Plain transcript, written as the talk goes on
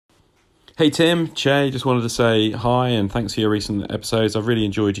Hey Tim, Che, just wanted to say hi and thanks for your recent episodes. I've really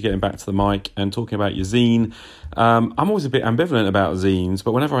enjoyed you getting back to the mic and talking about your zine. I'm always a bit ambivalent about zines,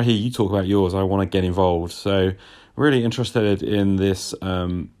 but whenever I hear you talk about yours, I want to get involved. So, really interested in this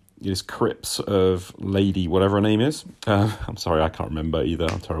crypts of Lady, whatever her name is. I'm sorry, I can't remember either.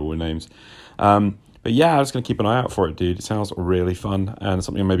 I'm terrible with names. But yeah, I'm just going to keep an eye out for it, dude. It sounds really fun and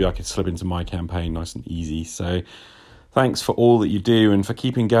something maybe I could slip into my campaign nice and easy. So, thanks for all that you do and for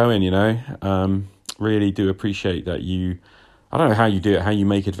keeping going, really do appreciate that I don't know how you do it, how you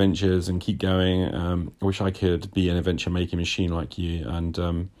make adventures and keep going. I wish I could be an adventure making machine like you.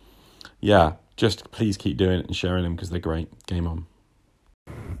 And yeah, just please keep doing it and sharing them because they're great. Game on.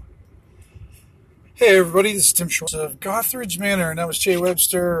 Hey everybody, this is Tim Schwartz of Gothridge Manor, and that was Che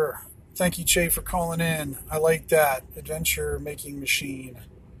Webster. Thank you, Che, for calling in. I like that. Adventure making machine.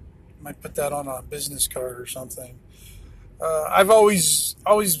 Might put that on a business card or something. I've always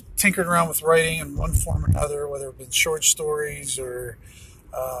tinkered around with writing in one form or another, whether it been short stories or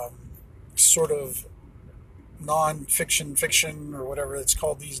sort of non-fiction, fiction, or whatever it's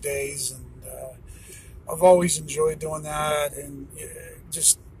called these days. And I've always enjoyed doing that, and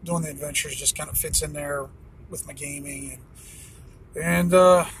just doing the adventures just kind of fits in there with my gaming. And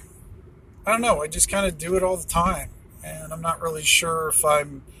I don't know, I just kind of do it all the time, and I'm not really sure if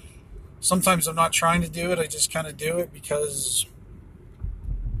sometimes I'm not trying to do it. I just kind of do it because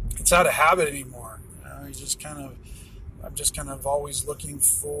it's out of habit anymore. I'm just kind of always looking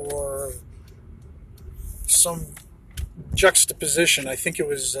for some juxtaposition. I think it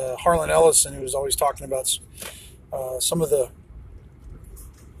was Harlan Ellison who was always talking about some of the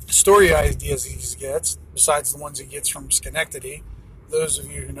story ideas he gets, besides the ones he gets from Schenectady. Those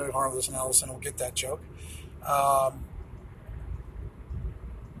of you who know Harlan Ellison will get that joke.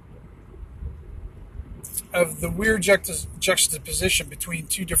 Of the weird juxtaposition between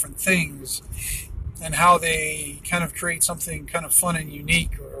two different things and how they kind of create something kind of fun and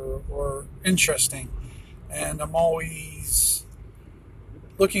unique or interesting. And I'm always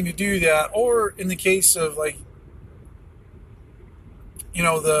looking to do that. Or in the case of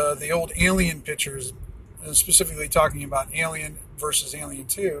the old Alien pictures, and specifically talking about Alien versus Alien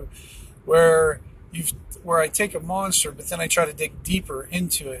 2, where I take a monster, but then I try to dig deeper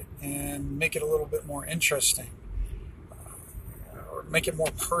into it and make it a little bit more interesting, or make it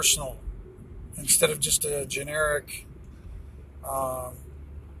more personal instead of just a generic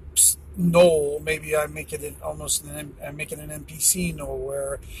knoll. Maybe I make it I make it an NPC knoll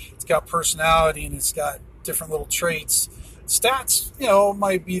where it's got personality and it's got different little traits. Stats,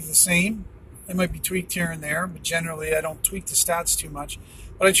 might be the same. They might be tweaked here and there, but generally I don't tweak the stats too much.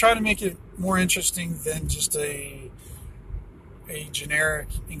 But I try to make it more interesting than just a generic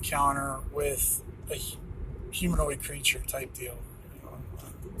encounter with a humanoid creature type deal.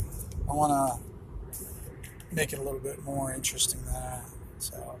 I want to make it a little bit more interesting than that.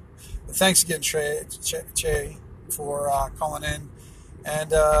 So, but thanks again, Che, for calling in.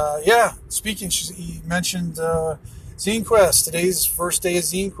 And speaking, he mentioned Zine Quest. Today's first day of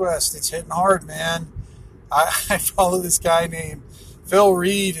Zine Quest. It's hitting hard, man. I follow this guy named Phil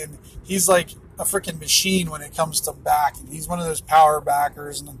Reed, and he's like a freaking machine when it comes to backing. He's one of those power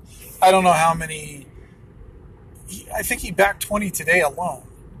backers, and I don't know how many. I think he backed 20 today alone.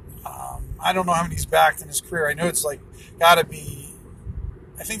 I don't know how many he's backed in his career. I know it's got to be.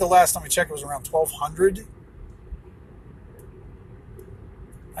 I think the last time I checked it was around 1,200.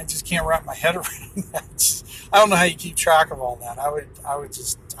 I just can't wrap my head around that. I don't know how you keep track of all that. I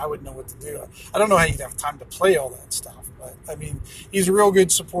wouldn't know what to do. I don't know how you'd have time to play all that stuff. But I mean, he's a real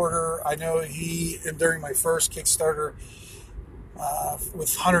good supporter. I know during my first Kickstarter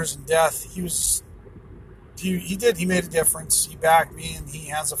with Hunters and Death, he made a difference. He backed me, and he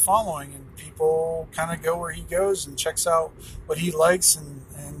has a following, and people kind of go where he goes and checks out what he likes, and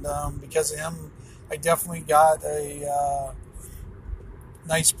because of him, I definitely got a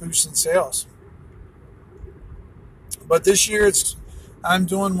nice boost in sales. But this year I'm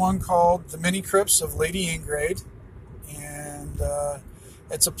doing one called The Mini Crypts of Lady Ingrade, and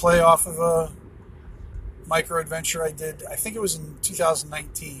it's a play off of a micro adventure I did. I think it was in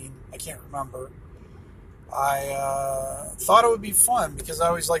 2019. I can't remember. I thought it would be fun because I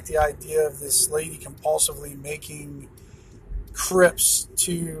always liked the idea of this lady compulsively making crypts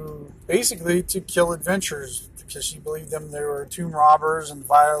to kill adventurers, because she believed they were tomb robbers and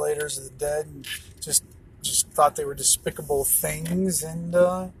violators of the dead, and just thought they were despicable things. And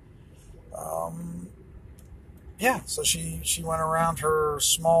so she went around her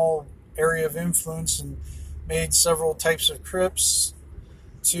small area of influence and made several types of crypts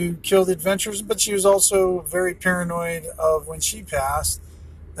to kill the adventurers. But she was also very paranoid of, when she passed,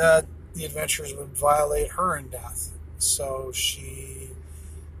 that the adventures would violate her in death. So she,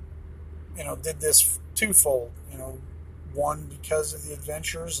 did this twofold. One because of the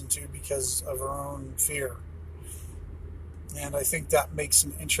adventures, and two because of her own fear. And I think that makes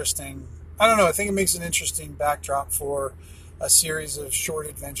an interesting, I think it makes an interesting backdrop for a series of short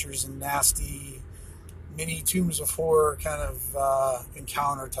adventures and nasty mini Tombs of Horror kind of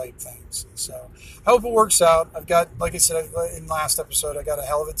encounter type things. So I hope it works out. I've got, like I said in last episode, I got a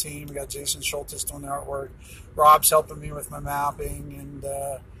hell of a team. We got Jason Schultes doing the artwork. Rob's helping me with my mapping,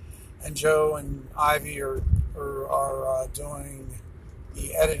 and Joe and Ivy are doing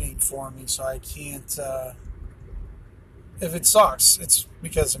the editing for me. So I can't. If it sucks, it's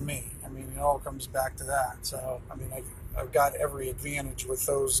because of me. I mean, it all comes back to that. So I mean, I've got every advantage with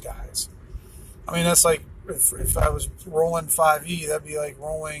those guys. I mean, that's like if I was rolling 5e, that'd be like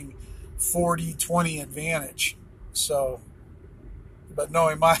rolling 40-20 advantage. So, but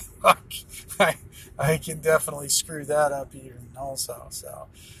knowing my luck, I can definitely screw that up even also. So,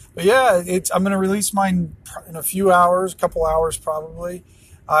 but yeah, I'm going to release mine in a few hours, couple hours probably.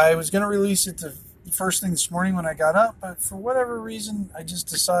 I was going to release it the first thing this morning when I got up, but for whatever reason, I just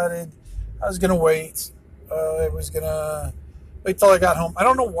decided I was going to wait. I was going to wait till I got home. I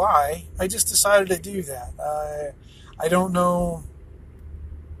don't know why. I just decided to do that. I don't know.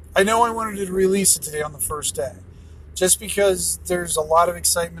 I know I wanted to release it today on the first day, just because there's a lot of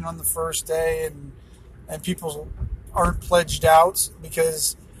excitement on the first day, and people aren't pledged out.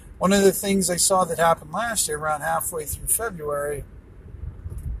 Because one of the things I saw that happened last year, around halfway through February,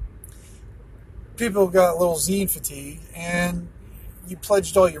 people got a little zine fatigue, and you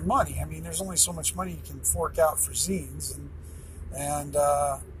pledged all your money. I mean, there's only so much money you can fork out for zines, and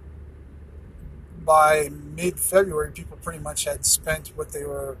by mid-February, people pretty much had spent what they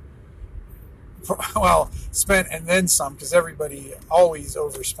were, spent and then some, because everybody always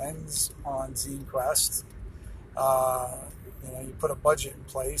overspends on Zine Quest. You put a budget in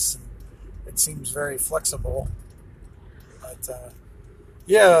place, and it seems very flexible. But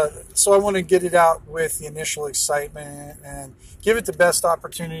yeah, so I want to get it out with the initial excitement and give it the best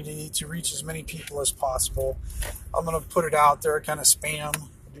opportunity to reach as many people as possible. I'm going to put it out there, kind of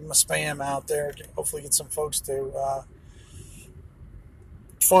do my spam out there, hopefully get some folks to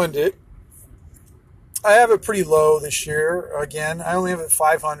fund it. I have it pretty low this year. Again, I only have it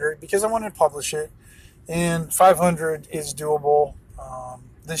 500 because I want to publish it, and 500 is doable.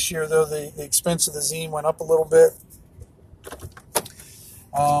 This year, though, the expense of the zine went up a little bit.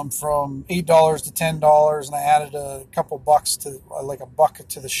 From $8 to $10, and I added a couple bucks to, like a bucket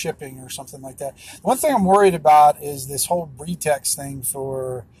to the shipping or something like that. One thing I'm worried about is this whole Bretex thing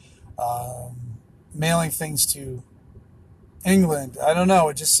for mailing things to England. I don't know.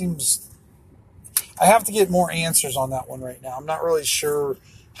 It just seems I have to get more answers on that one right now. I'm not really sure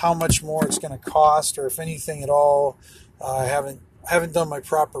how much more it's going to cost, or if anything at all. I haven't done my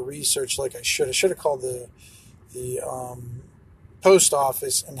proper research like I should. I should have called the post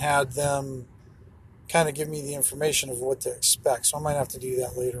office and had them kind of give me the information of what to expect. So I might have to do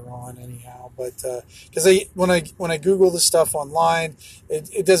that later on anyhow. But because when I Google this stuff online,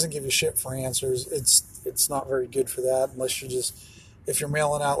 it doesn't give you shit for answers. It's not very good for that unless if you're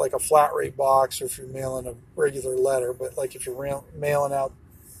mailing out like a flat rate box, or if you're mailing a regular letter. But like if you're mailing out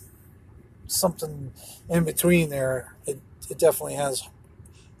something in between there, it definitely has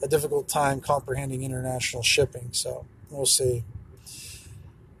a difficult time comprehending international shipping. So we'll see.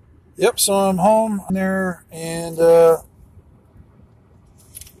 Yep, so I'm home there and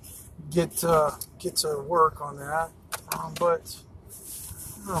get to work on that. But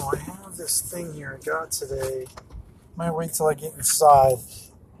no, I have this thing here I got today. Might wait till I get inside.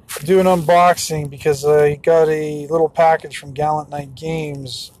 Do an unboxing because I got a little package from Gallant Knight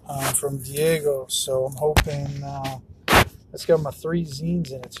Games from Diego. So I'm hoping it's got my 3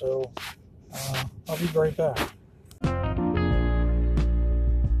 zines in it. So I'll be right back.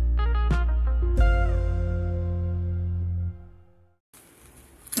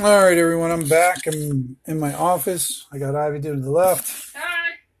 All right, everyone, I'm back. I'm in my office. I got Ivy to the left.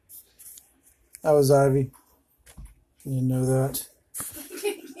 Hi. That was Ivy. You didn't know that.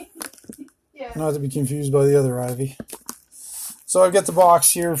 Yeah. Not to be confused by the other Ivy. So I've got the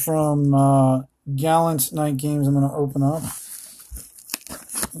box here from Gallant Knight Games I'm going to open up.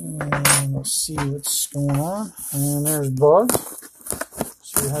 And let's see what's going on. And there's Bug.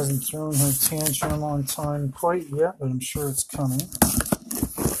 She hasn't thrown her tantrum on time quite yet, but I'm sure it's coming.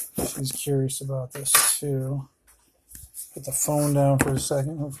 She's curious about this too. Put the phone down for a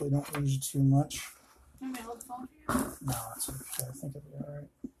second. Hopefully don't lose you too much. Can I hold the phone for you? No, it's okay. I think it'll be alright.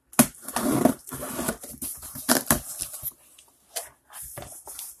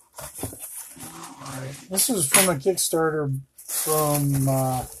 This was from a Kickstarter from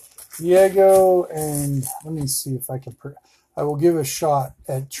Diego, and let me see if I can. I will give a shot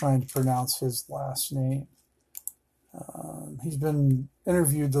at trying to pronounce his last name. He's been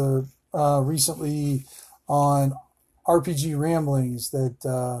interviewed recently on RPG Ramblings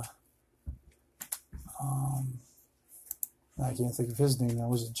that I can't think of his name now.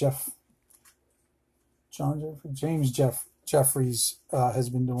 Was it James Jeffries has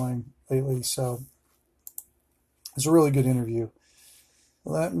been doing lately, so it's a really good interview.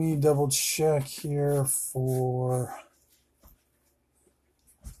 Let me double check here for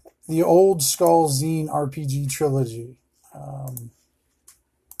the Old Skull Zine RPG trilogy.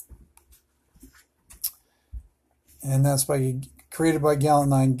 And that's created by Gallant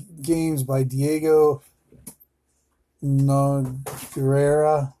 9 Games by Diego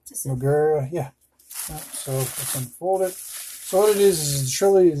Nogueira. Yeah. So let's unfold it. So what it is a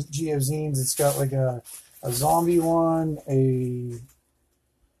trilogy of zines. It's got like a zombie one, a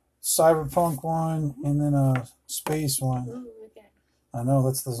cyberpunk one, and then a space one. Ooh, okay. I know,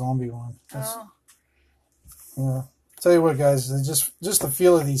 that's the zombie one. Yeah. Tell you what, guys, just the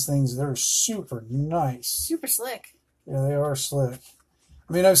feel of these things, they're super nice. Super slick. Yeah, they are slick.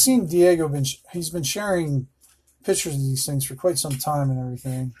 I mean, I've seen Diego, he's been sharing pictures of these things for quite some time and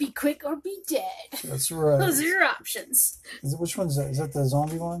everything. Be quick or be dead. That's right. Those are your options. Which one is that? Is that the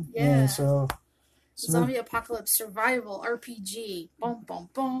zombie one? Yeah. So Zombie apocalypse survival RPG. Boom, boom,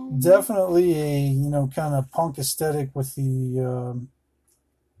 boom. definitely a kind of punk aesthetic with the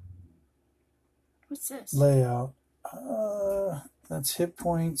What's this? layout. That's hit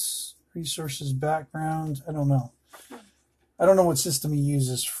points, resources, background. I don't know. I don't know what system he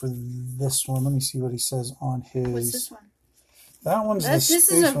uses for this one. Let me see what he says on his. What's this one? That one's This the is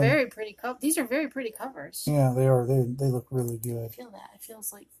space a one. very pretty cover. These are very pretty covers. Yeah, they are. They look really good. I feel that. It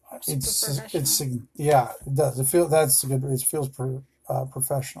feels like super professional. It does. It feels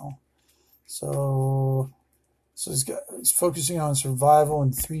professional. So he's focusing on survival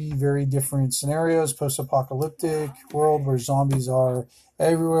in 3 very different scenarios: post-apocalyptic world where zombies are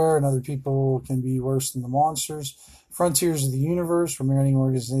everywhere and other people can be worse than the monsters; frontiers of the universe where many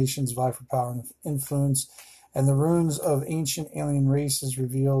organizations vie for power and influence; and the ruins of ancient alien races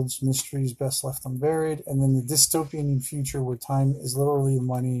revealed mysteries best left unburied; and then the dystopian future where time is literally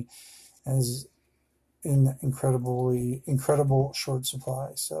money and is in incredible short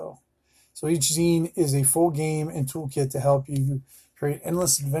supply. So each zine is a full game and toolkit to help you create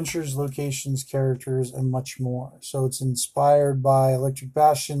endless adventures, locations, characters, and much more. So it's inspired by Electric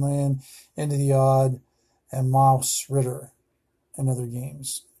Bastion Land, Into the Odd, and Mouse Ritter, and other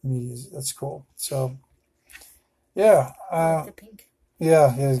games. That's cool. So, yeah. The pink.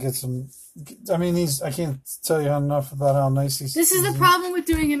 Yeah, he's got some. I mean, I can't tell you enough about how nice these. This is the problem with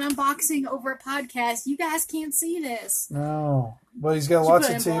doing an unboxing over a podcast. You guys can't see this. No, but he's got You lots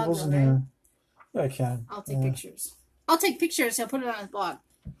put of it in blog, tables though, in right? here. Yeah, I can. I'll take pictures. I'll take pictures. I'll put it on his blog.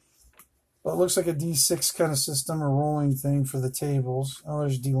 But it looks like a D6 kind of system, a rolling thing for the tables. Oh,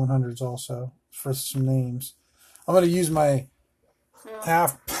 there's D100s also for some names. I'm going to use my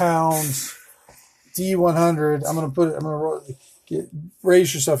half-pound D100. I'm going to roll.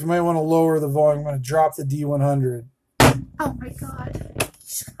 Brace yourself. You might want to lower the volume. I'm going to drop the D100. Oh my god.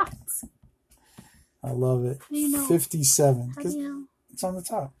 Shots. I love it. How do you know? 57. How do you know? It's on the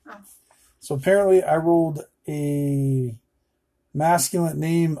top. Oh. So apparently I rolled a masculine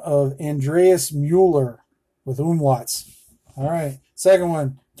name of Andreas Mueller with umlauts. All right. Second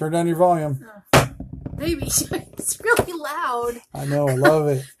one. Turn down your volume. Baby, it's really loud. I know. I love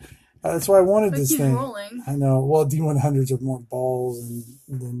it. That's why I wanted But this keep thing. rolling. I know. Well, D100s are more balls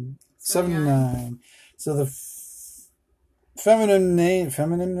than 79. So the feminine name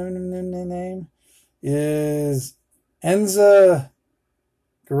is Enza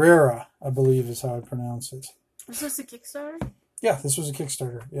Guerrera, I believe is how I pronounce it. Was this a Kickstarter? Yeah, this was a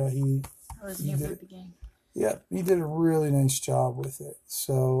Kickstarter. Yeah, I was here for the beginning. Yeah, he did a really nice job with it.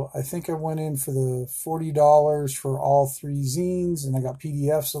 So I think I went in for the $40 for all 3 zines, and I got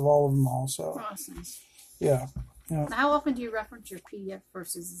PDFs of all of them also. Awesome. Yeah. How often do you reference your PDF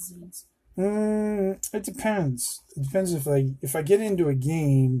versus the zines? It depends. It depends if I get into a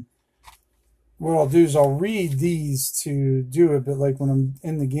game. What I'll do is I'll read these to do it, but like when I'm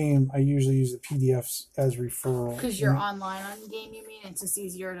in the game, I usually use the PDFs as referral. Because you're online on the game, you mean? It's just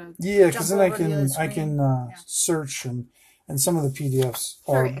easier to because then I jump over the other can screen. search and some of the PDFs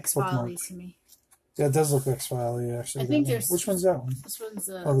are Very X-File-y bookmarked. to me. Yeah, it does look X-File-y, actually. I think That one. there's... Which one's that one? This one's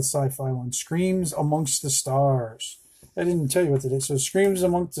Oh, the sci-fi one. Screams Amongst the Stars. I didn't tell you what it is. So Screams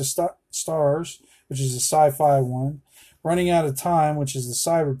Amongst the Stars, which is a sci-fi one, Running Out of Time, which is the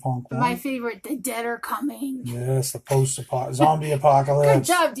cyberpunk one. My favorite, The Dead Are Coming. Yes, the zombie apocalypse. Good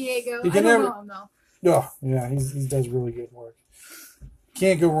job, Diego. You I can don't never. know him, though. Oh, yeah, he does really good work.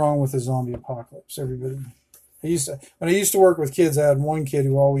 Can't go wrong with a zombie apocalypse. Everybody. When I used to work with kids, I had one kid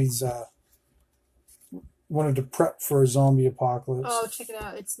who always wanted to prep for a zombie apocalypse. Oh, check it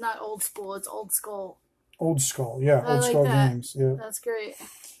out. It's not Old School. It's Old Skull. Old Skull, yeah. I Old like Skull that. Games, yeah. That's great.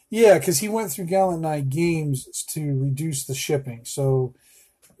 Yeah, because he went through Gallant Knight Games to reduce the shipping. So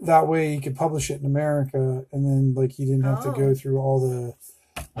that way he could publish it in America, and then like he didn't have to go through all the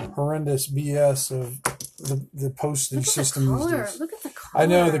horrendous BS of the postage system. Look at the color. I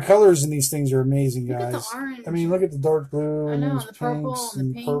know the colors in these things are amazing, guys. Look at the orange. I mean, look at the dark blue and the purple and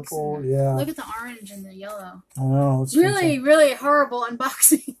the pinks purple. Yeah. Look at the orange and the yellow. I know. It's really, really horrible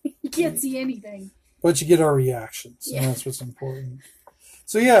unboxing. You can't see anything. But you get our reactions, and that's what's important.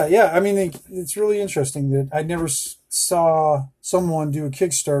 So yeah. I mean, it's really interesting that I never saw someone do a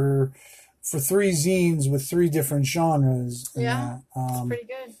Kickstarter for 3 zines with 3 different genres. Yeah, it's pretty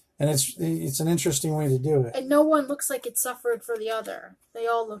good. And it's an interesting way to do it. And no one looks like it suffered for the other. They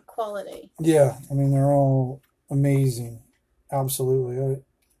all look quality. Yeah, I mean they're all amazing, absolutely.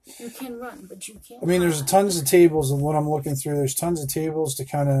 You can run, but you can't. I mean, there's tons of tables, and what I'm looking through, there's tons of tables to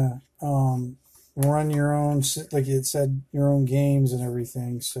kind of run your own, like it said, your own games and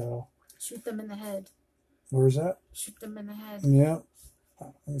everything. So shoot them in the head. Where's that? Shoot them in the head. Yeah.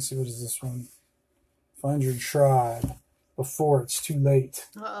 Let me see, what is this one? Find your tribe before it's too late.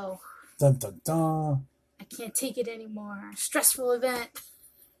 Uh-oh. Dun, dun, dun. I can't take it anymore. Stressful event.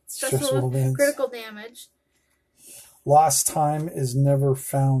 Stressful events. Critical damage. Lost time is never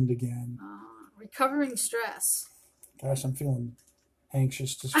found again. Recovering stress. Gosh, I'm feeling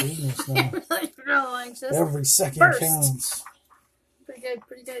anxious just reading this now. Real anxious. Every second counts.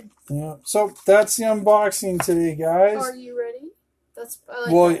 Pretty good. Yeah. So that's the unboxing today, guys. Are you ready?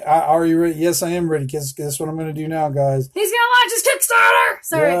 Are you ready? Yes, I am ready. Guess what I'm going to do now, guys. He's going to launch his Kickstarter.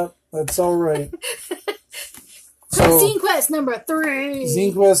 Sorry. Yeah, that's all right. Zine Quest number 3.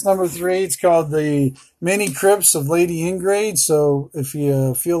 Zine Quest number 3. It's called the Mini Crypts of Lady Ingrade. So if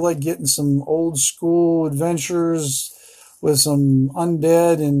you feel like getting some old school adventures with some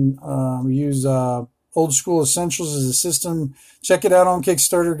undead and use old school essentials as a system, check it out on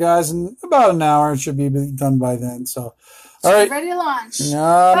Kickstarter, guys. In about an hour, it should be done by then. So, all right. Ready to launch.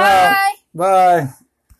 Bye. Bye.